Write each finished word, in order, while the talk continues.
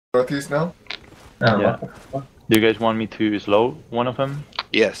Northeast now? Oh, Yeah. Do you guys want me to slow one of them?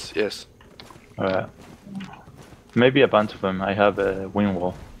 Yes, yes. Alright. Maybe a bunch of them. I have a wing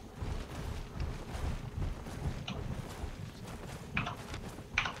wall.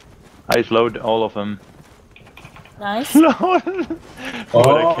 I slowed all of them. Nice. No.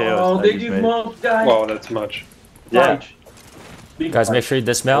 What a chaos I they just give made. most guys. Wow, that's much. Yeah. Big Guys, fight. make sure you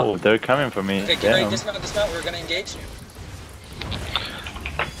dismount. Oh, they're coming for me. Okay, get ready, Damn. dismount, we're gonna engage you.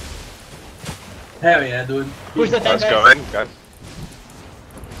 Hell yeah, dude. Push the tank, Let's go in, guys.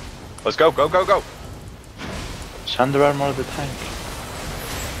 Let's go, go, go, go. Under armor the tank.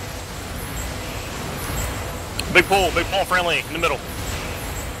 Big pull friendly, in the middle.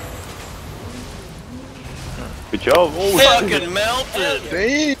 Good job. Oh, Fucking melted!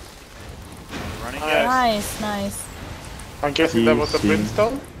 Hey. Running guys. Nice, nice. I'm guessing that was a Easy.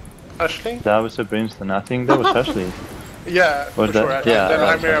 brimstone, Ashley? That was a Brimstone. I think that was Ashley. Yeah, Was for that- sure. yeah, And then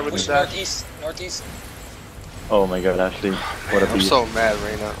that was Chimera with Push the dash. northeast, northeast. Oh my god, Ashley. What a I'm beast. so mad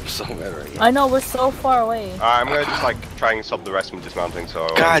right now. I'm so mad right now. I know, we're so far away. I'm gonna just like try and stop the rest from dismounting, so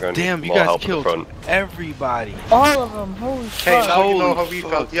I'm God going damn, you more guys help at the killed front. everybody. All of them, holy Okay, fuck. now you know how Holy we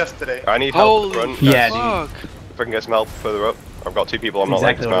fuck. felt yesterday. I need help at the Holy front. Yeah, guys. fuck. If I can get some help further up. I've got two people I'm not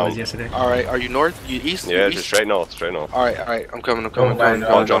Exactly what it was letting yesterday. Alright, are you north? You east? Yeah, east? just straight north, straight north. Alright, I'm coming, I'm Oh coming, my I'm coming.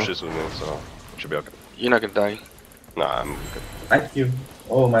 God. Well, Josh is with me, so it should be okay. You're not gonna die. Nah, I'm good. Thank you.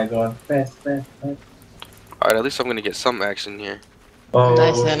 Oh my god. Fast, fast, fast. Alright, at least I'm gonna get some action here. Oh,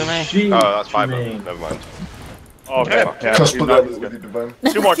 Nice anime. shit, Oh, that's 5 of man. them. Never mind. Okay, yeah. Trust you the knocked others this guy. with the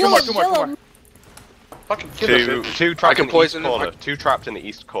divine. Two more, two Kill more, him, two more, kill two more. him. Fucking kill Two, us. two trapped can in the east poison them. corner. Two trapped in the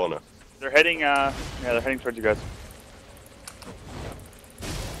east corner. They're heading, yeah, they're heading towards you guys.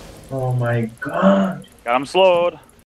 Oh my god. Got him slowed.